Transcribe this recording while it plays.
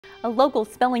A local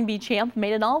spelling bee champ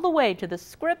made it all the way to the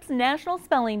SCRIPPS National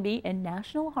Spelling Bee in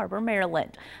National Harbor,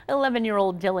 Maryland.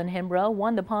 11-year-old Dylan HEMBROUGH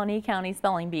won the Pawnee County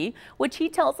Spelling Bee, which he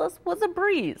tells us was a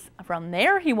breeze. From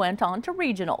there, he went on to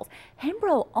regionals.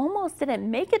 HEMBROUGH almost didn't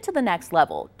make it to the next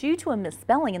level due to a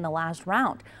misspelling in the last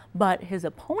round, but his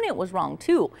opponent was wrong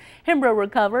too. HEMBROUGH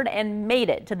recovered and made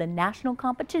it to the national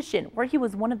competition, where he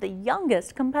was one of the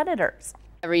youngest competitors.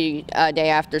 Every day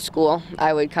after school,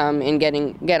 I would come and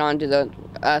get onto the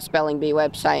Spelling Bee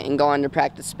website and go on to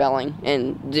practice spelling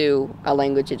and do a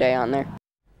language a day on there.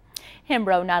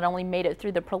 HEMBROUGH not only made it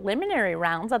through the preliminary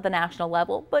rounds at the national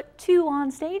level, but 2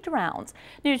 on-stage rounds.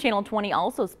 News Channel 20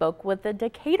 also spoke with the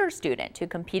DECATUR student who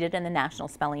competed in the National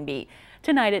Spelling Bee.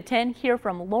 Tonight at 10, hear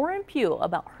from LAURYN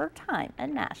about her time at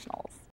nationals.